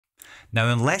Now,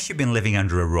 unless you've been living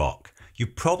under a rock,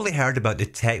 you've probably heard about the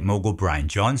tech mogul Bryan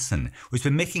Johnson, who's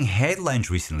been making headlines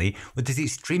recently with his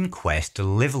extreme quest to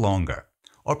live longer,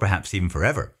 or perhaps even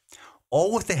forever,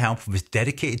 all with the help of his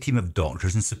dedicated team of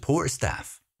doctors and support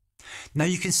staff. Now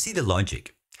you can see the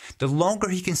logic. The longer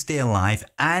he can stay alive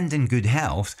and in good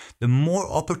health, the more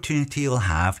opportunity he'll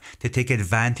have to take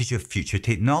advantage of future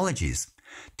technologies.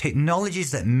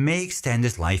 Technologies that may extend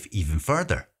his life even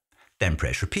further. Then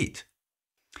press repeat.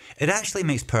 It actually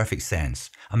makes perfect sense,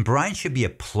 and Bryan should be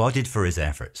applauded for his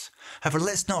efforts. However,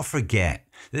 let's not forget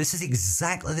that this is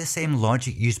exactly the same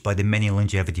logic used by the many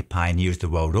longevity pioneers the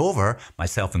world over,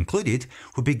 myself included,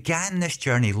 who began this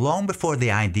journey long before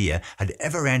the idea had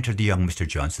ever entered the young Mr.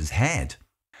 Johnson's head.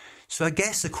 So I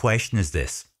guess the question is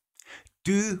this: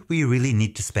 do we really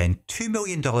need to spend $2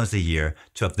 million a year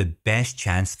to have the best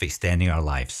chance of extending our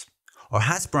lives? Or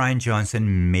has Bryan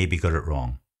Johnson maybe got it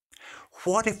wrong?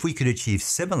 What if we could achieve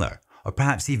similar, or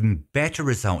perhaps even better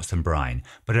results than Bryan,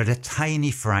 but at a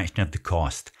tiny fraction of the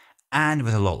cost, and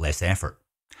with a lot less effort?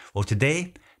 Well,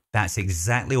 today, that's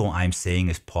exactly what I'm saying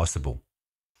is possible.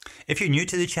 If you're new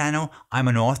to the channel, I'm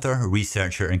an author,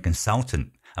 researcher, and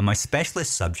consultant, and my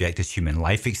specialist subject is human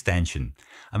life extension.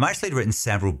 I've actually written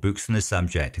several books on the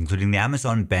subject, including the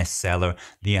Amazon bestseller,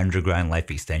 The Underground Life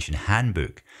Extension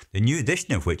Handbook, the new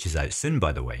edition of which is out soon,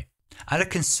 by the way. At a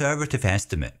conservative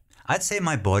estimate, I'd say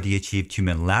my body achieved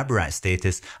human lab rat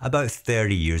status about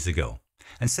 30 years ago,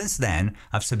 and since then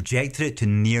I've subjected it to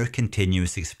near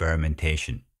continuous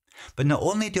experimentation. But not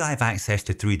only do I have access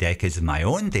to 3 decades of my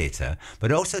own data,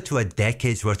 but also to a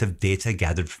decade's worth of data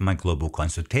gathered from my global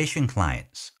consultation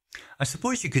clients. I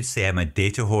suppose you could say I'm a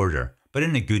data hoarder, but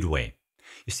in a good way.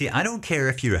 You see, I don't care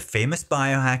if you're a famous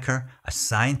biohacker, a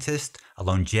scientist, a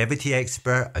longevity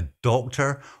expert, a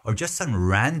doctor, or just some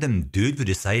random dude who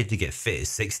decided to get fit at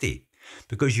 60,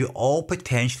 because you all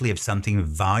potentially have something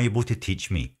valuable to teach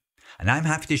me, and I'm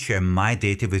happy to share my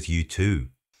data with you too.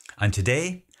 And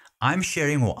today, I'm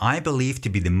sharing what I believe to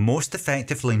be the most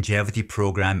effective longevity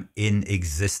program in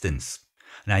existence,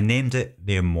 and I named it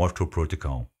the Immortal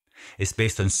Protocol. It's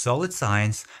based on solid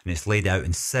science, and it's laid out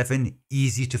in 7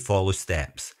 easy to follow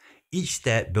steps, each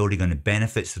step building on the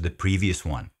benefits of the previous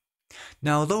one.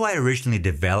 Now, although I originally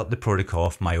developed the protocol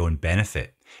for my own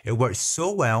benefit, it worked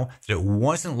so well that it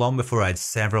wasn't long before I had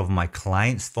several of my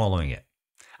clients following it.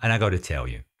 And I gotta tell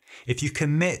you, if you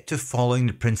commit to following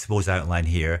the principles outlined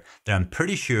here, then I'm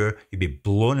pretty sure you'll be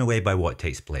blown away by what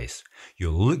takes place.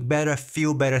 You'll look better,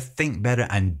 feel better, think better,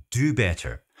 and do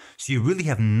better. So you really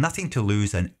have nothing to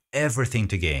lose and everything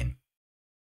to gain.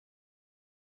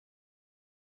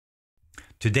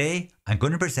 Today, I'm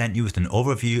going to present you with an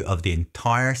overview of the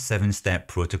entire 7-step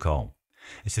protocol.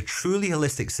 It's a truly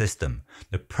holistic system,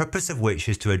 the purpose of which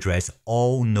is to address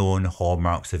all known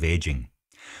hallmarks of aging.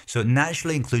 So it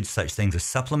naturally includes such things as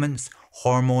supplements,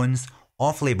 hormones,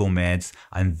 off-label meds,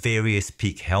 and various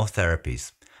peak health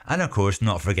therapies. And of course,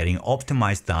 not forgetting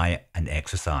optimized diet and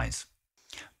exercise.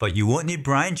 But you won't need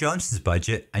Bryan Johnson's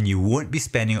budget, and you won't be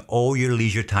spending all your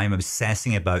leisure time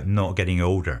obsessing about not getting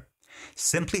older.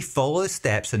 Simply follow the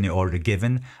steps in the order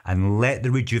given and let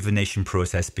the rejuvenation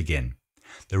process begin.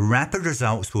 The rapid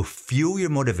results will fuel your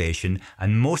motivation,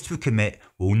 and most who commit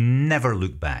will never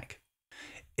look back.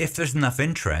 If there's enough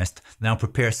interest, then I'll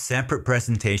prepare separate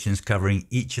presentations covering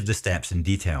each of the steps in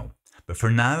detail. But for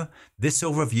now, this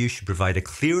overview should provide a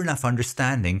clear enough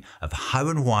understanding of how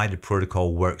and why the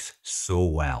protocol works so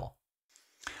well.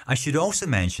 I should also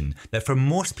mention that for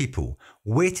most people,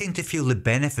 waiting to feel the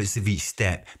benefits of each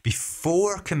step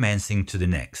before commencing to the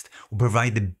next will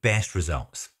provide the best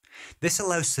results. This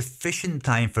allows sufficient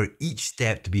time for each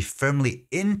step to be firmly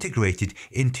integrated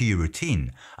into your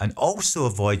routine, and also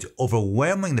avoids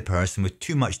overwhelming the person with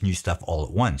too much new stuff all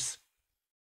at once.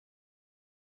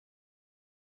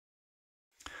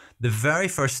 The very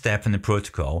first step in the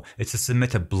protocol is to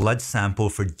submit a blood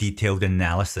sample for detailed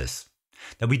analysis.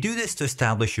 Now, we do this to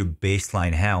establish your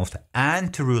baseline health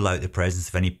and to rule out the presence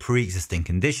of any pre-existing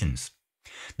conditions.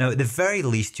 Now, at the very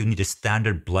least, you'll need a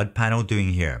standard blood panel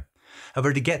doing here.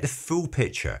 However, to get the full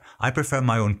picture, I prefer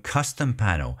my own custom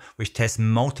panel, which tests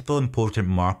multiple important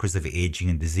markers of aging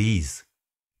and disease.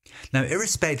 Now,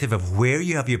 irrespective of where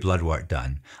you have your blood work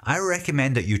done, I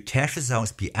recommend that your test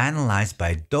results be analysed by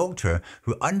a doctor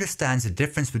who understands the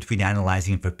difference between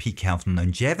analysing for peak health and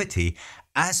longevity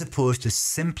as opposed to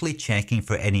simply checking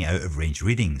for any out-of-range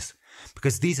readings,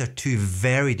 because these are 2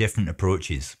 very different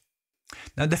approaches.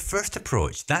 Now, the first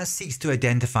approach, that seeks to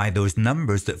identify those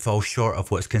numbers that fall short of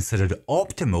what's considered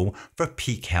optimal for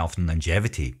peak health and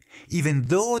longevity, even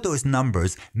though those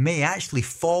numbers may actually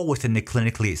fall within the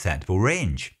clinically acceptable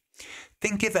range.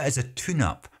 Think of it as a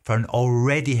tune-up for an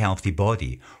already healthy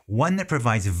body, one that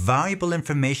provides valuable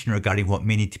information regarding what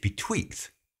may need to be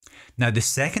tweaked. Now the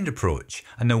second approach,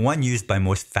 and the one used by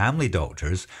most family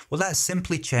doctors, well, that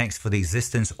simply checks for the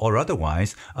existence or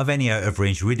otherwise of any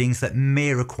out-of-range readings that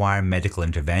may require medical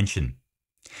intervention.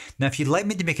 Now if you'd like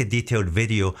me to make a detailed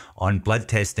video on blood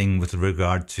testing with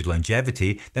regard to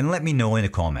longevity, then let me know in the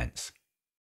comments.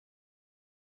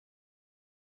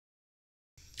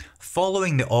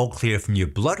 Following the all clear from your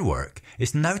blood work,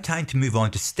 it's now time to move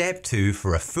on to step 2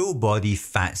 for a full body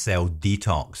fat cell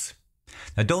detox.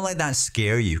 Now don't let that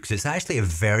scare you, because it's actually a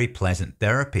very pleasant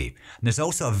therapy, and there's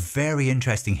also a very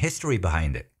interesting history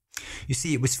behind it. You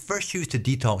see, it was first used to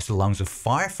detox the lungs of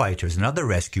firefighters and other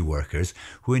rescue workers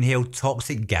who inhaled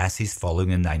toxic gases following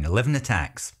the 9/11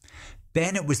 attacks.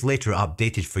 Then it was later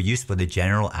updated for use by the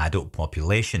general adult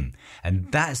population,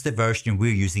 and that's the version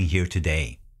we're using here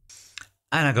today.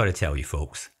 And I gotta tell you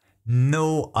folks,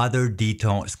 no other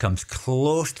detox comes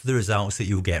close to the results that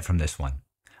you'll get from this one.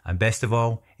 And best of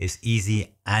all, it's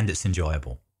easy and it's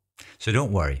enjoyable. So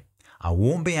don't worry, I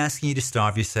won't be asking you to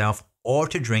starve yourself or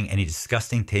to drink any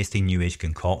disgusting tasting new age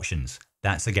concoctions.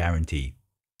 That's a guarantee.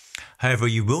 However,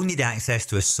 you will need access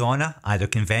to a sauna, either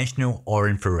conventional or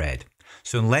infrared.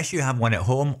 So unless you have one at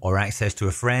home or access to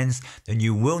a friend's, then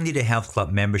you will need a health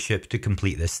club membership to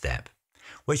complete this step,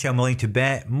 which I'm willing to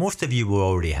bet most of you will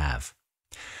already have.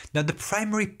 Now the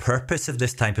primary purpose of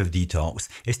this type of detox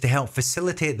is to help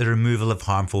facilitate the removal of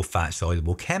harmful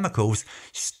fat-soluble chemicals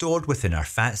stored within our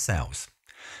fat cells.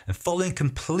 And following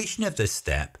completion of this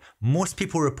step, most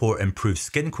people report improved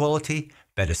skin quality,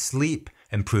 better sleep,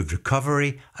 improved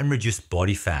recovery, and reduced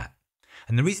body fat.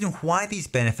 And the reason why these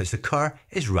benefits occur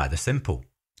is rather simple.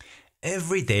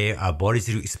 Every day our bodies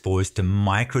are exposed to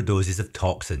microdoses of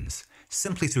toxins,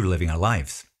 simply through living our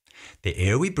lives. The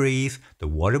air we breathe, the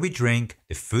water we drink,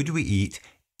 the food we eat,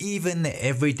 even the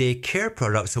everyday care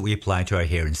products that we apply to our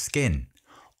hair and skin.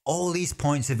 All these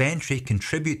points of entry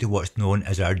contribute to what's known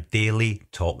as our daily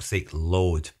toxic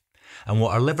load. And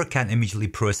what our liver can't immediately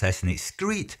process and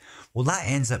excrete, well, that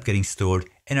ends up getting stored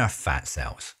in our fat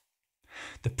cells.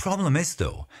 The problem is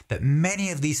though, that many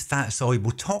of these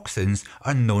fat-soluble toxins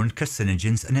are known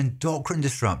carcinogens and endocrine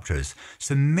disruptors,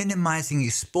 so minimizing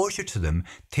exposure to them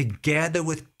together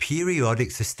with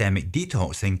periodic systemic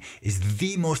detoxing is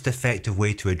the most effective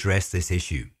way to address this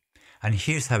issue. And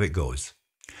here's how it goes.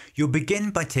 You'll begin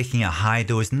by taking a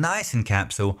high-dose niacin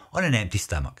capsule on an empty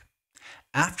stomach.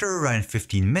 After around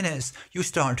 15 minutes, you'll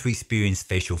start to experience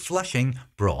facial flushing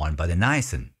brought on by the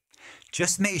niacin.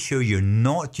 Just make sure you're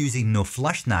not using no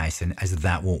flush niacin, as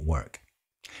that won't work.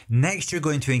 Next, you're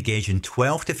going to engage in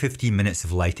 12 to 15 minutes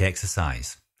of light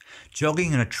exercise.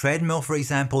 Jogging on a treadmill, for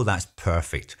example, that's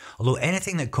perfect, although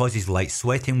anything that causes light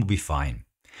sweating will be fine.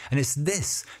 And it's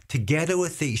this, together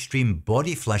with the extreme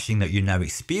body flushing that you're now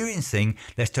experiencing,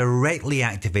 that's directly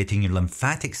activating your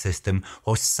lymphatic system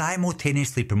while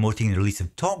simultaneously promoting the release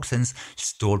of toxins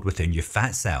stored within your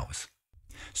fat cells.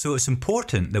 So it's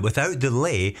important that without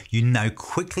delay, you now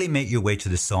quickly make your way to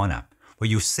the sauna, where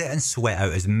you'll sit and sweat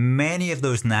out as many of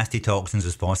those nasty toxins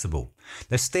as possible.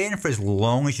 Now stay in for as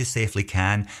long as you safely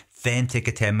can, then take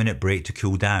a 10-minute break to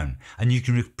cool down, and you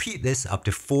can repeat this up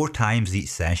to 4 times each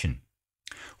session.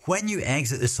 When you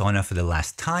exit the sauna for the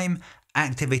last time,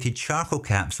 activated charcoal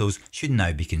capsules should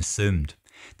now be consumed.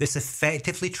 This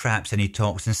effectively traps any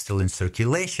toxins still in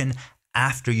circulation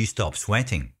after you stop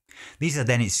sweating. These are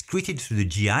then excreted through the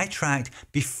GI tract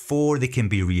before they can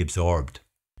be reabsorbed.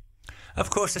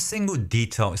 Of course, a single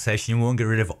detox session won't get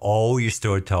rid of all your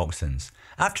stored toxins.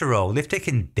 After all, they've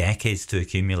taken decades to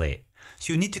accumulate,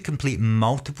 so you'll need to complete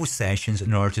multiple sessions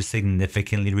in order to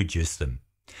significantly reduce them.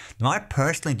 Now, I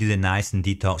personally do the niacin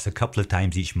detox a couple of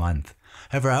times each month.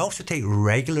 However, I also take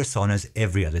regular saunas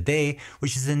every other day,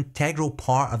 which is an integral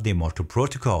part of the Immortal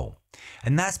Protocol.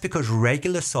 And that's because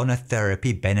regular sauna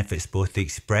therapy benefits both the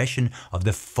expression of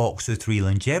the FOXO3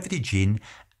 longevity gene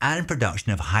and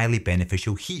production of highly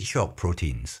beneficial heat shock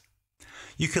proteins.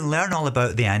 You can learn all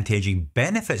about the anti-aging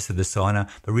benefits of the sauna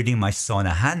by reading my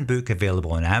sauna handbook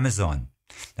available on Amazon.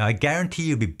 Now, I guarantee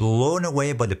you'll be blown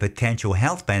away by the potential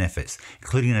health benefits,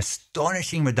 including an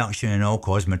astonishing reduction in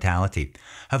all-cause mortality.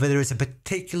 However, there is a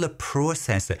particular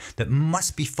process that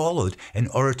must be followed in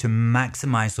order to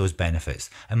maximize those benefits,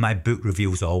 and my book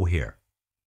reveals all here.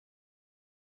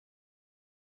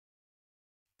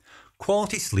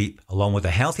 Quality sleep, along with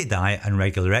a healthy diet and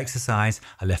regular exercise,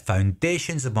 are the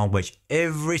foundations upon which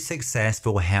every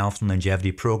successful health and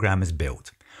longevity program is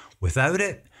built. Without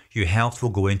it, your health will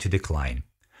go into decline.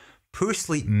 Poor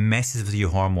sleep messes with your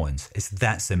hormones. It's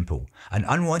that simple. And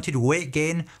unwanted weight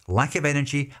gain, lack of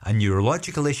energy, and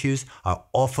neurological issues are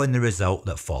often the result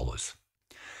that follows.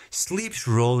 Sleep's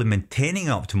role in maintaining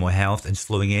optimal health and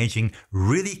slowing aging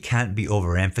really can't be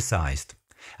overemphasized.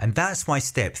 And that's why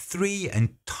step 3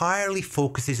 entirely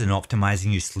focuses on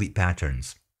optimizing your sleep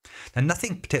patterns. Now,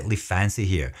 nothing particularly fancy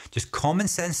here, just common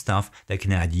sense stuff that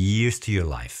can add years to your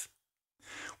life.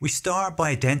 We start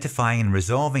by identifying and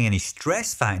resolving any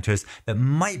stress factors that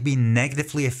might be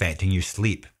negatively affecting your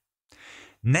sleep.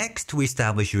 Next, we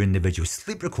establish your individual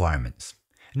sleep requirements.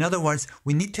 In other words,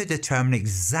 we need to determine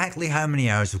exactly how many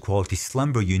hours of quality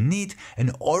slumber you need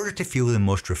in order to feel the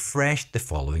most refreshed the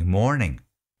following morning.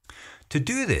 To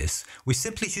do this, we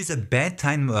simply choose a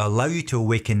bedtime that will allow you to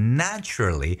awaken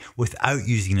naturally without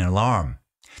using an alarm.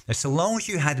 Now, so long as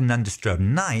you had an undisturbed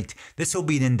night, this will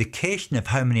be an indication of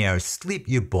how many hours sleep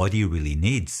your body really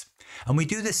needs. And we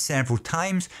do this several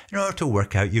times in order to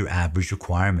work out your average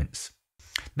requirements.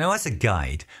 Now, as a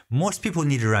guide, most people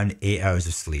need around 8 hours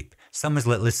of sleep, some as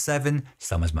little as 7,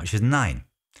 some as much as 9.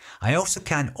 I also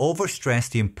can't overstress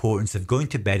the importance of going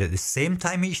to bed at the same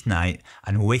time each night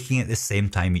and waking at the same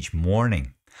time each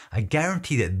morning. I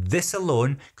guarantee that this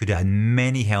alone could add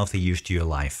many healthy years to your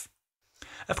life.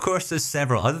 Of course, there's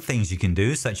several other things you can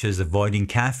do, such as avoiding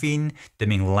caffeine,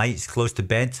 dimming lights close to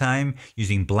bedtime,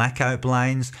 using blackout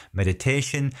blinds,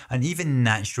 meditation, and even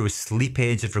natural sleep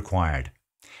aids if required.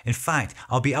 In fact,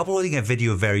 I'll be uploading a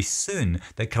video very soon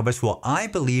that covers what I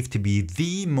believe to be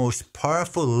the most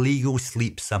powerful legal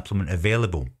sleep supplement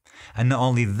available. And not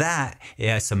only that, it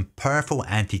has some powerful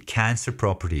anti-cancer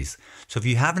properties. So if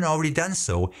you haven't already done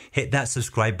so, hit that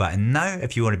subscribe button now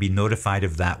if you want to be notified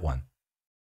of that one.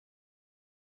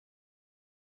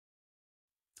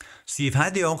 So you've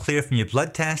had the all clear from your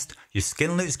blood test, your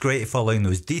skin looks great following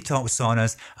those detox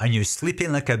saunas, and you're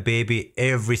sleeping like a baby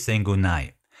every single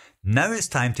night. Now it's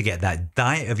time to get that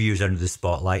diet of yours under the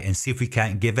spotlight and see if we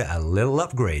can't give it a little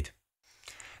upgrade.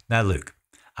 Now look,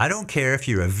 I don't care if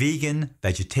you're a vegan,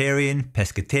 vegetarian,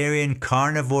 pescatarian,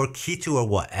 carnivore, keto or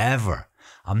whatever.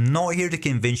 I'm not here to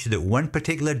convince you that one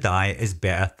particular diet is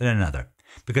better than another.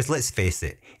 Because let's face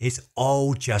it, it's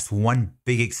all just one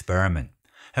big experiment.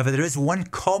 However, there is one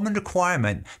common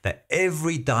requirement that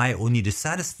every diet will need to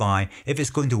satisfy if it's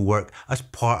going to work as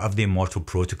part of the Immortal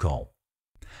Protocol.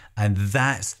 And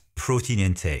that's protein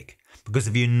intake. Because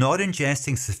if you're not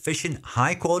ingesting sufficient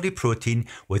high quality protein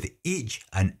with each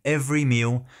and every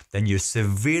meal, then you're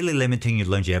severely limiting your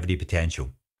longevity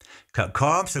potential. Cut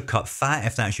carbs or cut fat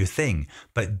if that's your thing,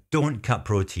 but don't cut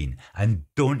protein and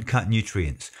don't cut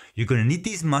nutrients. You're going to need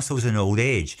these muscles in old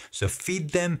age, so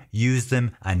feed them, use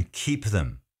them, and keep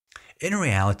them. In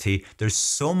reality, there's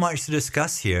so much to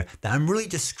discuss here that I'm really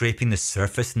just scraping the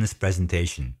surface in this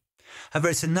presentation. However,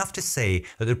 it's enough to say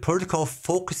that the protocol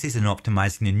focuses on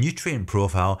optimizing the nutrient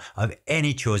profile of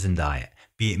any chosen diet,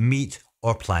 be it meat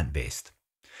or plant-based.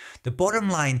 The bottom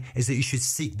line is that you should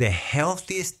seek the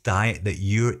healthiest diet that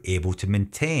you're able to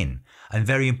maintain, and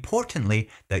very importantly,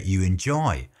 that you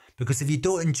enjoy, because if you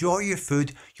don't enjoy your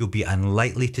food, you'll be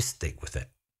unlikely to stick with it.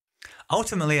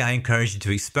 Ultimately, I encourage you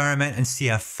to experiment and see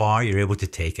how far you're able to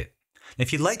take it. And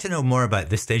if you'd like to know more about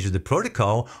this stage of the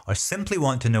protocol, or simply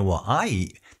want to know what I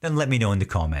eat, then let me know in the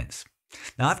comments.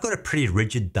 Now, I've got a pretty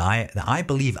rigid diet that I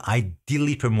believe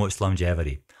ideally promotes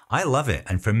longevity. I love it,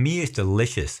 and for me it's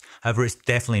delicious. However, it's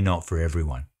definitely not for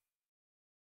everyone.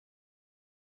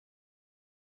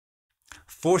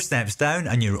 4 steps down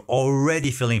and you're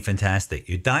already feeling fantastic.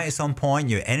 Your diet's on point,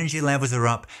 your energy levels are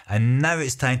up, and now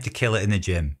it's time to kill it in the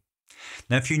gym.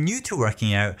 Now, if you're new to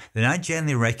working out, then I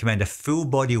generally recommend a full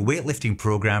body weightlifting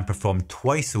program performed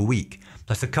twice a week,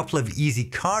 plus a couple of easy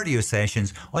cardio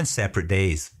sessions on separate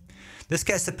days. This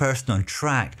gets the person on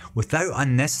track without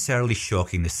unnecessarily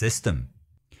shocking the system.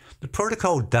 The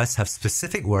protocol does have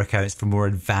specific workouts for more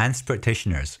advanced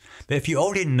practitioners, but if you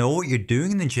already know what you're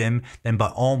doing in the gym, then by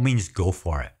all means go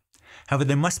for it. However,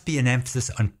 there must be an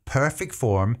emphasis on perfect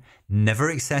form,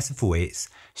 never excessive weights,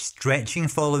 stretching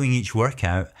following each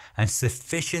workout, and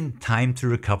sufficient time to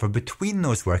recover between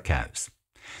those workouts.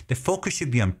 The focus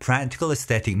should be on practical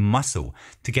aesthetic muscle,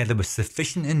 together with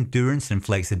sufficient endurance and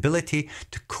flexibility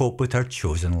to cope with our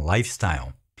chosen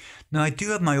lifestyle. Now, I do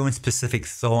have my own specific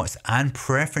thoughts and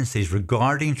preferences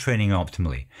regarding training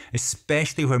optimally,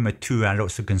 especially where my 2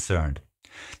 adults are concerned.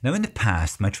 Now, in the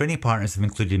past, my training partners have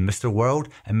included Mr. World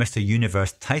and Mr.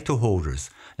 Universe title holders,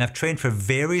 and I've trained for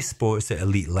various sports at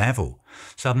elite level,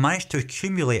 so I've managed to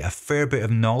accumulate a fair bit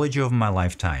of knowledge over my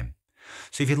lifetime.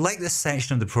 So if you'd like this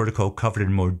section of the protocol covered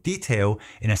in more detail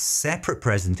in a separate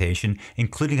presentation,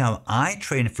 including how I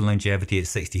train for longevity at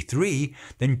 63,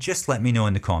 then just let me know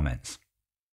in the comments.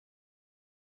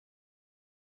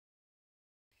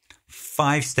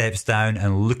 5 steps down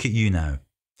and look at you now.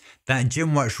 That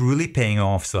gym work's really paying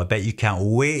off, so I bet you can't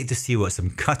wait to see what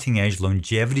some cutting-edge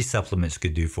longevity supplements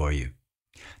could do for you.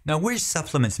 Now, which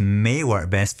supplements may work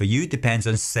best for you depends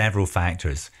on several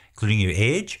factors, including your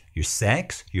age, your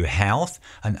sex, your health,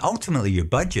 and ultimately your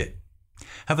budget.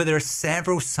 However, there are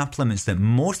several supplements that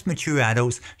most mature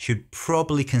adults should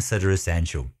probably consider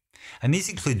essential. And these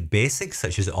include basics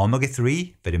such as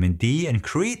omega-3, vitamin D, and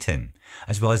creatine,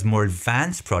 as well as more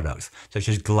advanced products such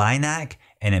as Glynac,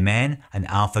 NMN, and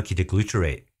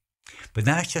alpha-ketoglutarate. But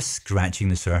that's just scratching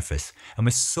the surface, and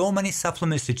with so many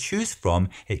supplements to choose from,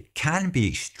 it can be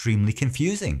extremely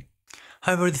confusing.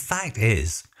 However, the fact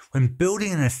is, when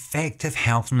building an effective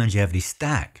health and longevity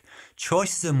stack,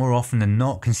 choices are more often than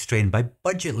not constrained by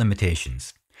budget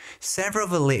limitations. Several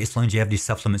of the latest longevity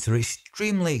supplements are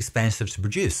extremely expensive to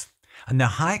produce, and their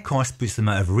high cost puts them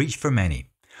out of reach for many.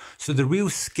 So the real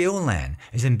skill then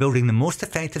is in building the most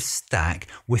effective stack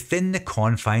within the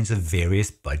confines of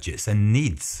various budgets and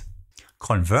needs.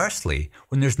 Conversely,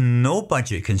 when there's no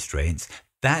budget constraints,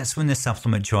 that's when the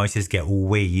supplement choices get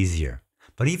way easier.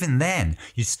 But even then,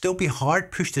 you'd still be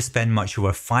hard pushed to spend much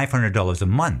over $500 a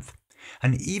month.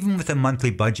 And even with a monthly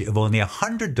budget of only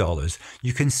 $100,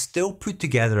 you can still put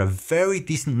together a very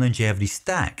decent longevity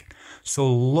stack,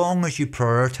 so long as you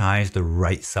prioritize the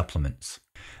right supplements.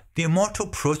 The Immortal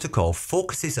Protocol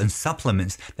focuses on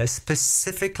supplements that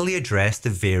specifically address the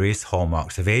various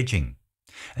hallmarks of aging.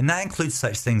 And that includes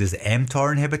such things as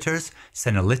mTOR inhibitors,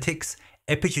 senolytics,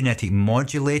 epigenetic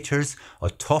modulators,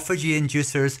 autophagy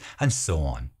inducers, and so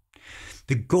on.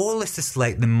 The goal is to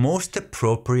select the most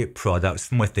appropriate products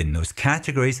from within those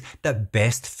categories that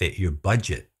best fit your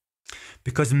budget.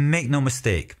 Because make no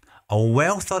mistake, a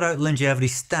well thought out longevity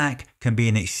stack can be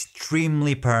an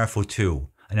extremely powerful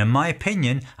tool, and in my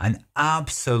opinion, an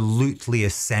absolutely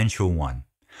essential one.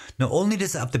 Not only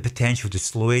does it have the potential to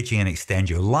slow aging and extend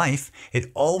your life,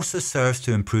 it also serves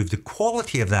to improve the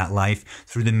quality of that life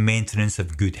through the maintenance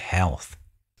of good health.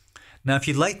 Now, if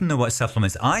you'd like to know what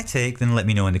supplements I take, then let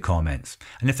me know in the comments.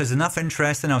 And if there's enough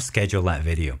interest, then I'll schedule that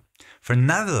video. For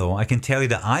now though, I can tell you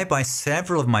that I buy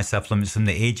several of my supplements from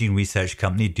the aging research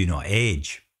company Do Not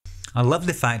Age. I love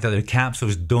the fact that their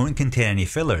capsules don't contain any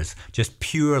fillers, just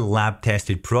pure lab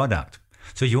tested product.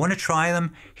 So if you want to try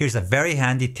them, here's a very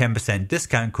handy 10%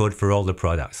 discount code for all the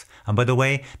products. And by the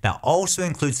way, that also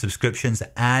includes subscriptions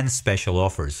and special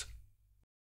offers.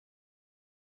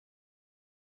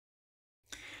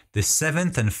 The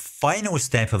 7th and final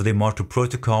step of the Immortal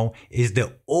Protocol is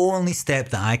the only step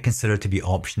that I consider to be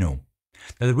optional.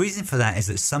 Now the reason for that is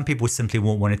that some people simply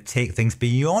won't want to take things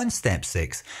beyond step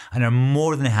 6 and are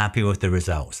more than happy with the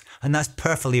results, and that's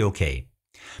perfectly okay.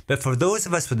 But for those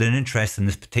of us with an interest in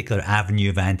this particular avenue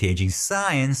of anti-aging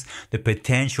science, the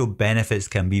potential benefits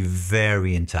can be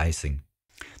very enticing.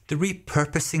 The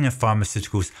repurposing of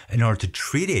pharmaceuticals in order to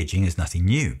treat aging is nothing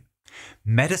new.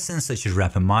 Medicines such as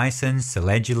rapamycin,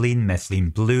 selegiline,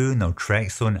 methylene blue,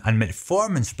 naltrexone and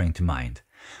metformin spring to mind.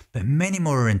 But many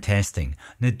more are in testing,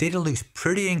 and the data looks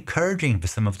pretty encouraging for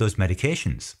some of those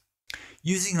medications.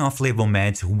 Using off-label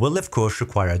meds will of course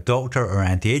require a doctor or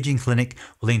anti-aging clinic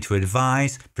willing to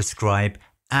advise, prescribe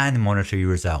and monitor your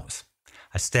results.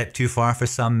 A step too far for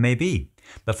some may be,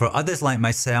 but for others like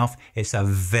myself it's a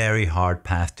very hard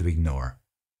path to ignore.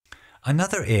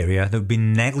 Another area that would be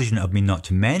negligent of me not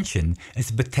to mention is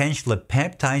the potential of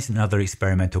peptides and other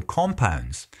experimental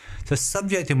compounds. It's a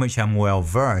subject in which I'm well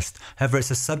versed, however it's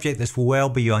a subject that's well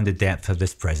beyond the depth of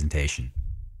this presentation.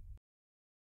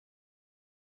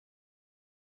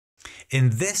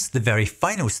 In this, the very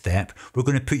final step, we're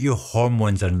going to put your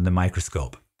hormones under the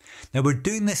microscope. Now we're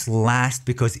doing this last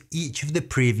because each of the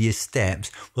previous steps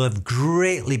will have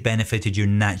greatly benefited your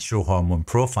natural hormone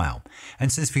profile. And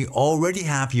since we already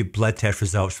have your blood test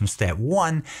results from step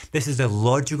 1, this is a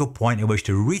logical point at which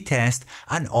to retest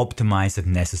and optimize if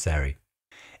necessary.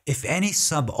 If any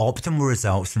suboptimal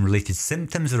results and related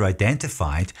symptoms are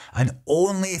identified, and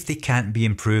only if they can't be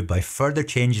improved by further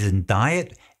changes in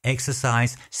diet,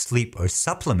 exercise, sleep or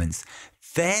supplements,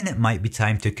 then it might be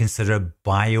time to consider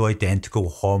bioidentical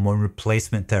hormone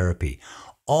replacement therapy,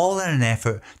 all in an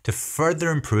effort to further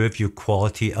improve your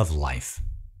quality of life.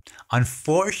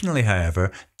 Unfortunately,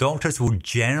 however, doctors will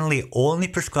generally only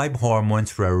prescribe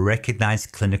hormones where a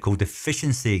recognized clinical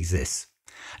deficiency exists.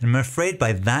 And I'm afraid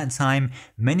by that time,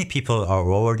 many people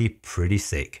are already pretty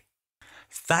sick.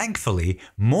 Thankfully,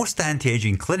 most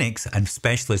anti-aging clinics and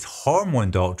specialist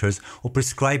hormone doctors will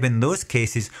prescribe in those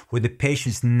cases where the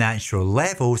patient's natural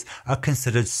levels are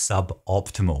considered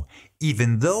suboptimal,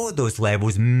 even though those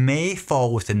levels may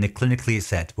fall within the clinically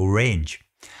acceptable range.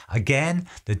 Again,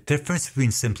 the difference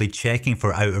between simply checking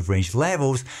for out-of-range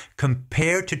levels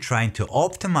compared to trying to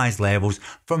optimize levels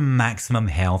for maximum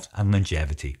health and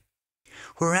longevity.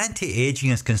 Where anti-aging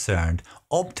is concerned,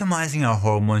 optimizing our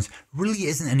hormones really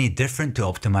isn't any different to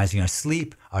optimizing our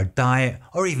sleep, our diet,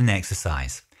 or even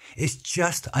exercise. It's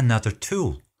just another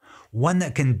tool, one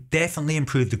that can definitely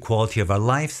improve the quality of our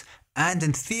lives and,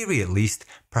 in theory at least,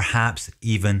 perhaps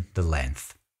even the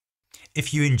length.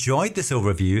 If you enjoyed this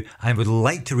overview and would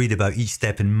like to read about each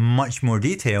step in much more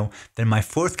detail, then my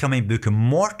forthcoming book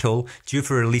Immortal, due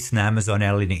for release on Amazon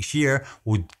early next year,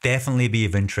 will definitely be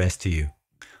of interest to you.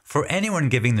 For anyone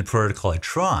giving the protocol a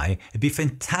try, it'd be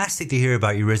fantastic to hear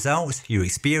about your results, your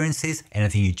experiences,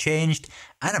 anything you changed,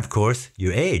 and of course,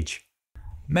 your age.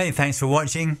 Many thanks for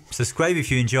watching, subscribe if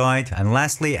you enjoyed, and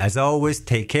lastly, as always,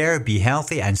 take care, be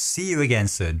healthy, and see you again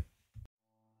soon.